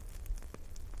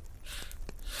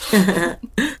 That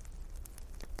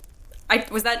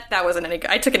wasn't any good.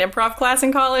 I took an improv class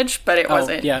in college, but it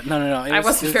wasn't. Yeah, no. I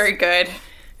wasn't very good.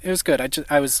 It was good.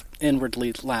 I was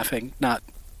inwardly laughing, not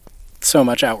so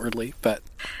much outwardly, but...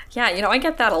 Yeah, I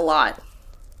get that a lot.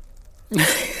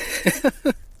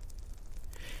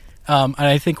 And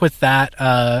I think with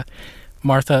that,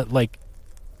 Martha, like,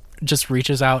 just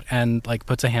reaches out and, like,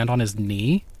 puts a hand on his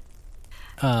knee.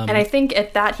 And I think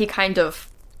at that he kind of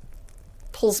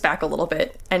pulls back a little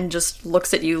bit and just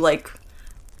looks at you like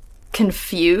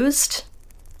confused.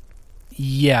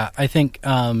 Yeah, I think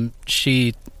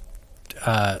she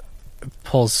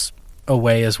pulls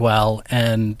away as well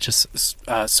and just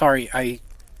sorry, I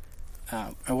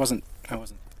wasn't.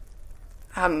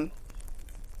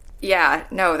 Yeah,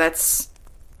 no, that's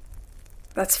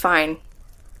fine.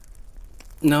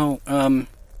 No,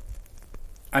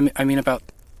 I mean about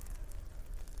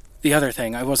the other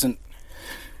thing. I wasn't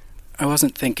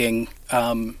thinking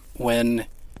when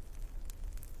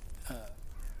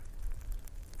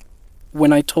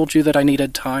I told you that I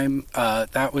needed time.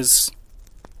 That was.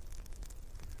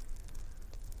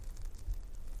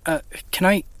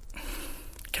 Can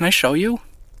I show you?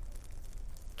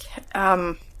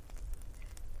 Can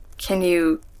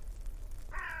you?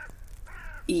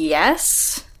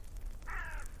 Yes.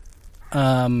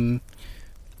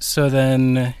 So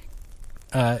then,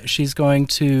 she's going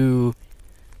to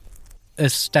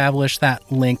establish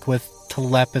that link with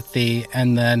telepathy,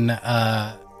 and then,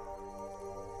 I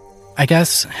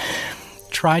guess,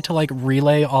 try to, like,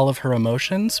 relay all of her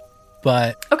emotions,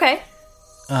 but... Okay.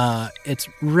 It's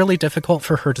really difficult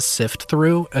for her to sift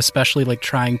through, especially, like,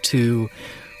 trying to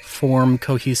form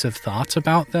cohesive thoughts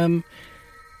about them.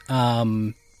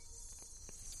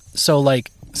 So,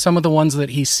 like, some of the ones that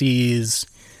he sees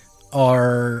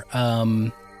are,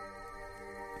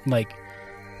 like,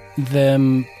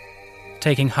 them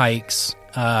taking hikes,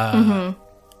 and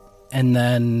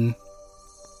then,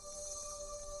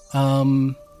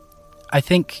 I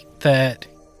think that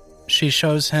she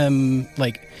shows him,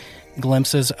 like,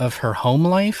 glimpses of her home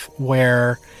life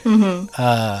where,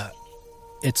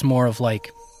 it's more of,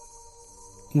 like,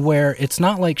 where it's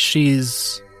not like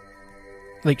she's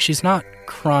not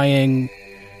crying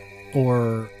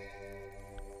or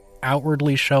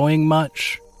outwardly showing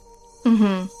much,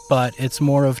 but it's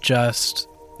more of just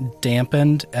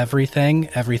dampened everything.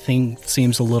 Everything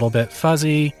seems a little bit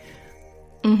fuzzy.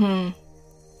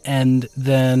 And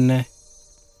then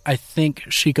I think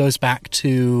she goes back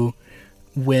to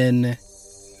when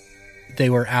they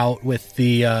were out with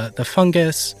the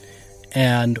fungus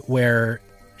and where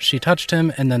she touched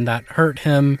him and then that hurt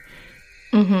him.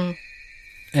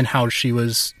 And how she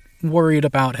was worried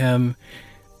about him,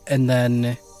 and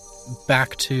then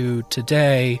back to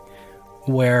today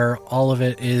where all of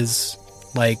it is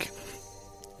like,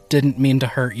 didn't mean to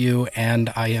hurt you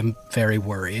and I am very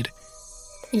worried.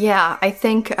 Yeah, I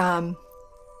think that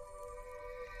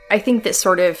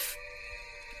sort of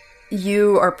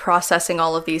you are processing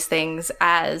all of these things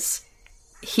as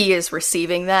he is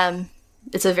receiving them.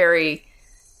 It's a very,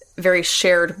 very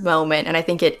shared moment, and I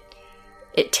think it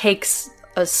takes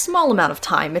a small amount of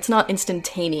time. It's not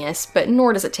instantaneous, but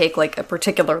nor does it take like a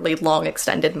particularly long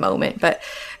extended moment, but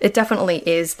it definitely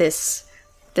is this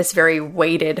very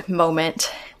weighted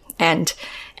moment. And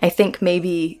I think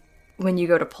maybe when you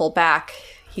go to pull back,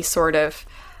 he sort of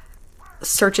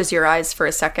searches your eyes for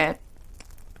a second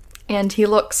and he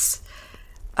looks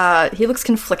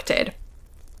conflicted.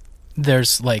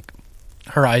 There's like,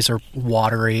 her eyes are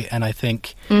watery, and I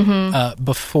think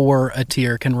before a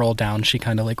tear can roll down, she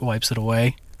kind of like wipes it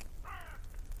away.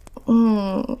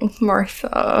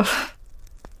 Martha.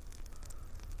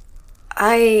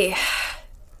 I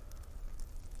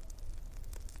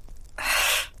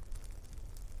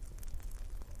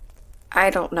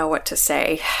don't know what to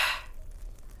say.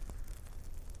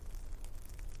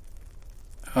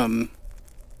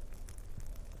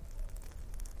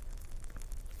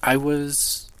 I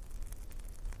was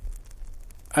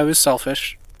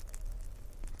selfish.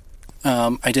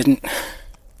 I didn't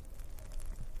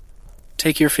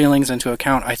take your feelings into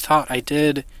account. I thought I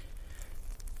did.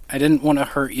 I didn't want to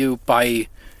hurt you by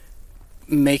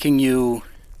making you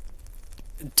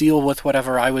deal with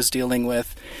whatever I was dealing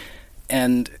with.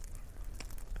 And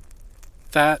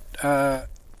that, I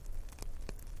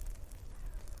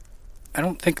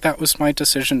don't think that was my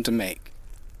decision to make.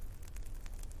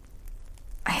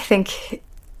 I think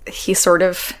he sort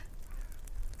of...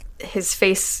 his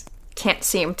face can't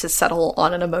seem to settle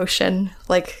on an emotion.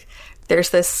 Like, there's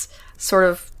this sort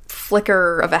of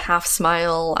flicker of a half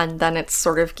smile, and then it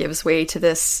sort of gives way to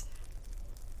this,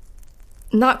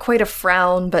 not quite a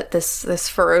frown, but this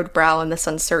furrowed brow and this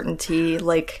uncertainty.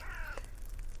 Like,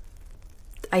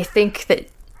 I think that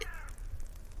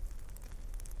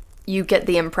you get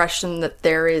the impression that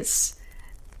there is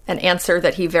an answer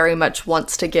that he very much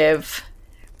wants to give,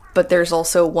 but there's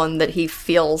also one that he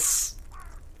feels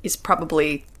is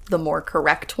probably the more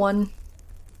correct one.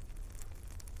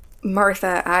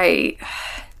 Martha, I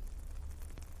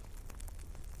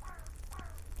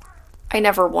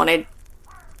never wanted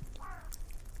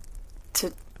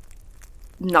to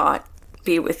not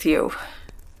be with you.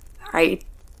 I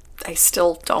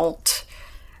still don't.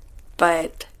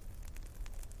 But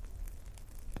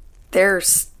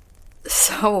there's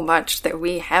so much that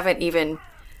we haven't even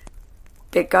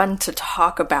begun to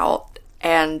talk about,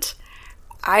 and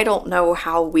I don't know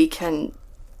how we can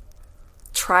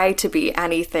try to be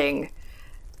anything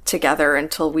together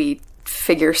until we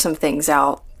figure some things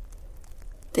out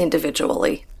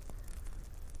individually.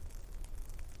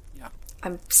 Yeah.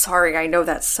 I'm sorry, I know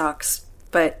that sucks,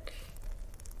 but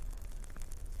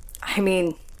I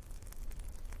mean,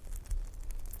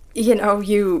 you know,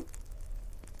 you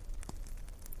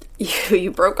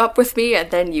broke up with me,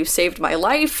 and then you saved my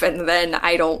life, and then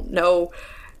I don't know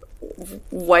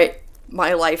what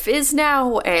my life is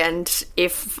now, and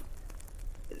if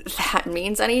that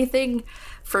means anything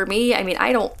for me. I mean,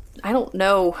 I don't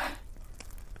know.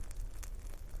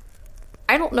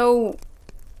 I don't know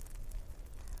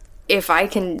if I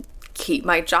can keep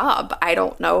my job. I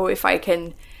don't know if I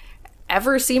can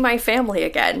ever see my family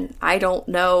again. I don't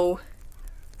know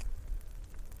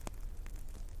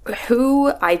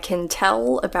who I can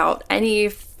tell about any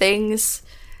things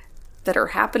that are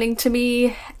happening to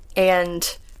me,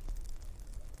 and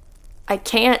I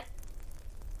can't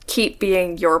keep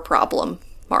being your problem,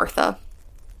 Martha.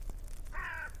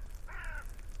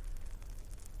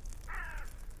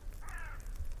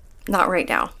 Not right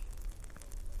now.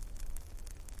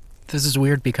 This is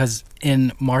weird because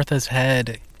in Martha's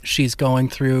head, she's going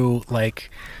through, like,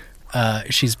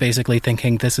 she's basically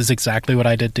thinking, this is exactly what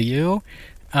I did to you.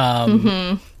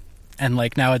 And,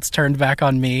 like, now it's turned back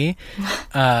on me.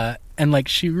 And, like,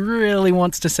 she really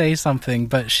wants to say something,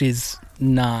 but she's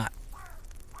not.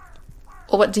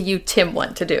 Well, what do you, Tim,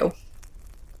 want to do?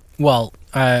 Well,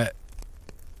 I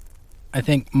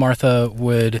think Martha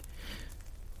would,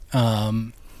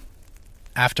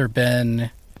 after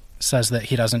Ben says that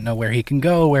he doesn't know where he can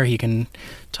go, where he can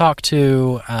talk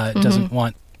to, doesn't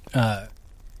want to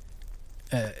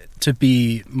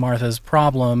be Martha's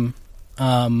problem,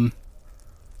 I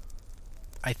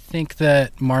think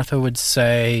that Martha would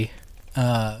say,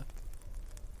 well,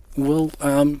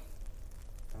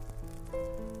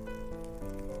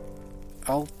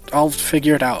 I'll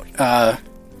figure it out. I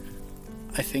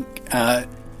think,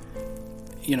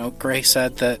 you know, Gray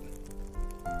said that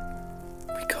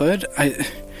we could.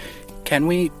 Can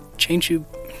we change you?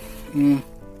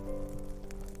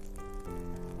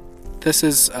 This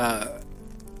is.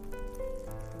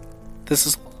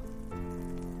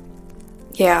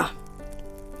 Yeah.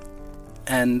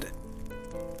 And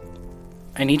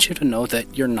I need you to know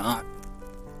that you're not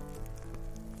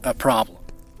a problem.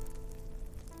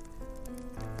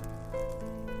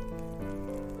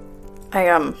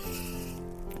 I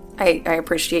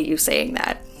appreciate you saying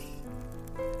that.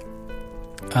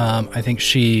 I think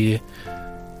she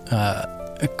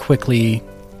quickly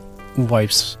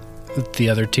wipes the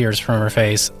other tears from her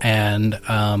face and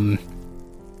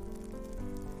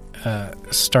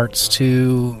starts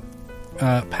to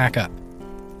pack up.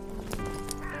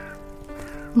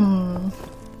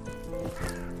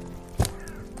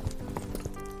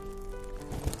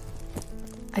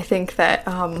 I think that,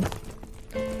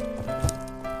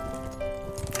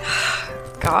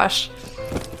 gosh.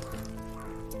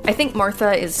 I think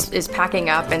Martha is packing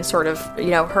up and sort of,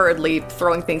 you know, hurriedly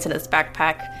throwing things in his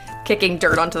backpack, kicking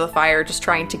dirt onto the fire, just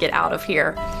trying to get out of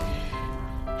here.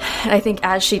 And I think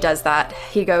as she does that,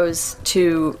 he goes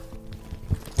to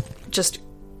just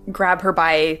grab her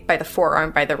by the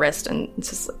forearm, by the wrist, and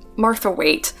says, Martha,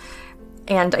 wait.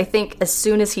 And I think as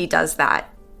soon as he does that,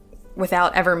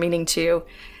 without ever meaning to,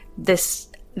 this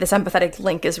empathetic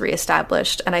link is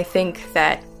reestablished. And I think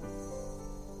that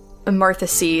Martha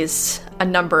sees a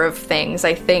number of things.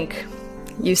 I think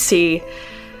you see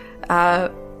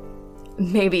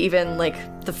maybe even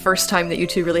like the first time that you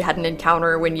two really had an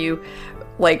encounter when you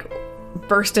like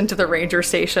burst into the ranger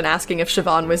station asking if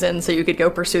Siobhan was in so you could go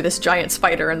pursue this giant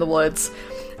spider in the woods,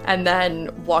 and then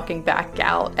walking back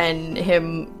out and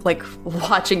him like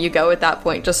watching you go at that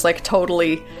point, just like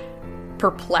totally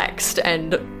perplexed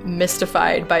and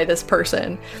mystified by this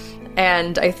person.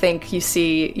 And I think you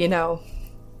see, you know,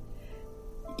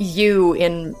 you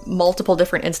in multiple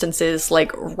different instances,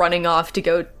 like running off to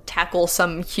go tackle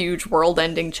some huge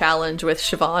world-ending challenge with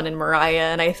Siobhan and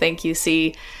Mariah. And I think you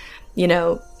see, you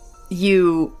know,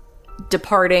 you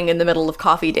departing in the middle of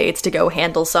coffee dates to go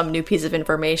handle some new piece of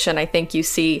information. I think you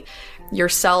see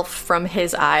yourself from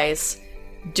his eyes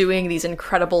doing these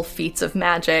incredible feats of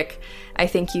magic. I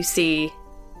think you see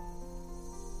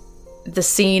the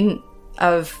scene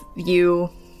of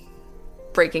you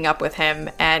breaking up with him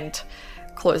and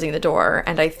closing the door,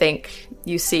 and I think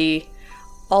you see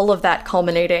all of that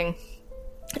culminating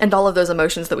and all of those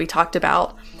emotions that we talked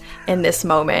about in this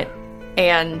moment.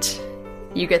 And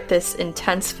you get this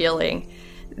intense feeling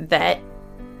that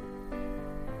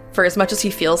for as much as he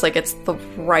feels like it's the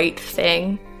right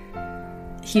thing,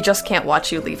 he just can't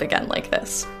watch you leave again like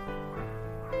this.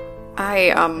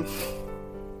 I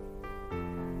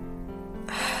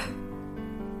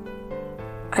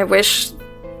wish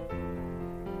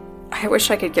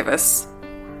I could give us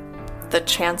the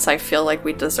chance I feel like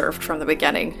we deserved from the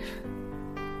beginning.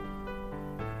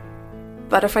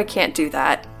 But if I can't do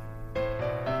that,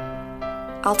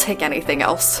 I'll take anything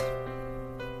else.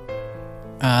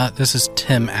 This is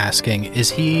Tim asking, is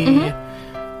he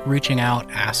reaching out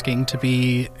asking to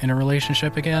be in a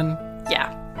relationship again?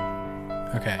 Yeah.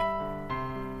 Okay.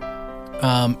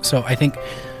 So I think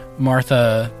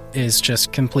Martha is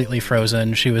just completely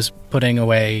frozen. She was putting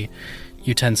away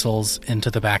utensils into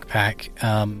the backpack.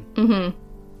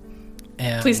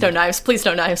 And Please no knives, please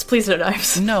no knives, please no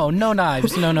knives. No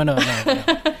knives. No.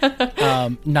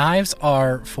 Knives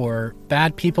are for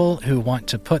bad people who want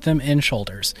to put them in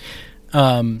shoulders.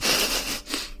 And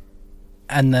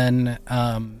then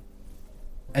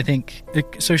I think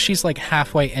so she's like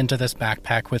halfway into this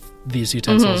backpack with these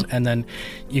utensils, and then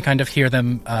you kind of hear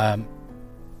them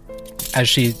as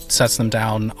she sets them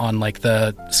down on like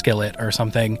the skillet or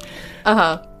something.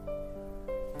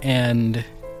 And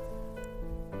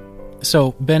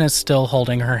so Ben is still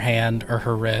holding her hand or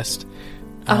her wrist.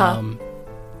 And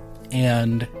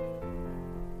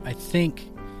I think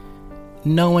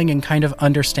knowing and kind of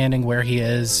understanding where he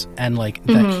is and like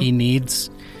that he needs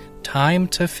time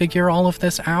to figure all of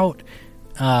this out,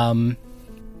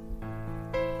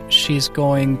 she's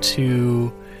going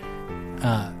to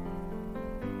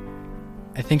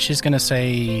I think she's going to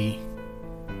say,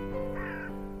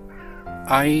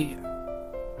 I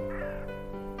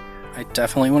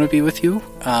definitely want to be with you,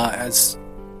 as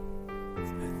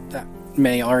that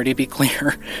may already be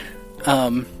clear.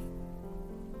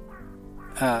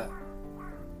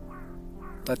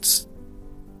 Let's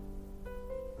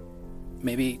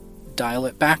maybe dial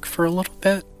it back for a little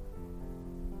bit.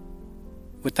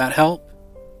 Would that help?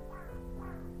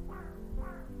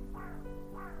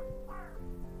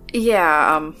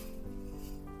 Yeah,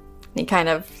 he kind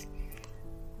of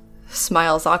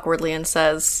smiles awkwardly and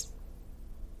says,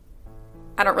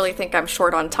 I don't really think I'm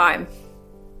short on time.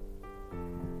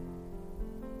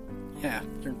 Yeah,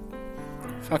 you're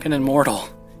fucking immortal.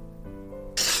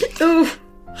 Ooh.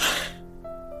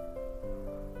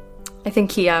 I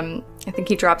think he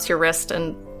drops your wrist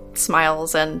and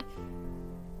smiles and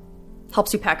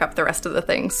helps you pack up the rest of the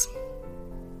things.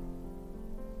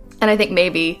 And I think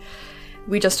maybe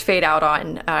we just fade out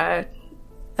on a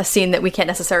scene that we can't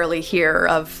necessarily hear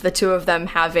of the two of them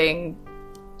having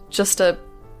just a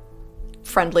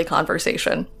friendly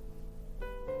conversation.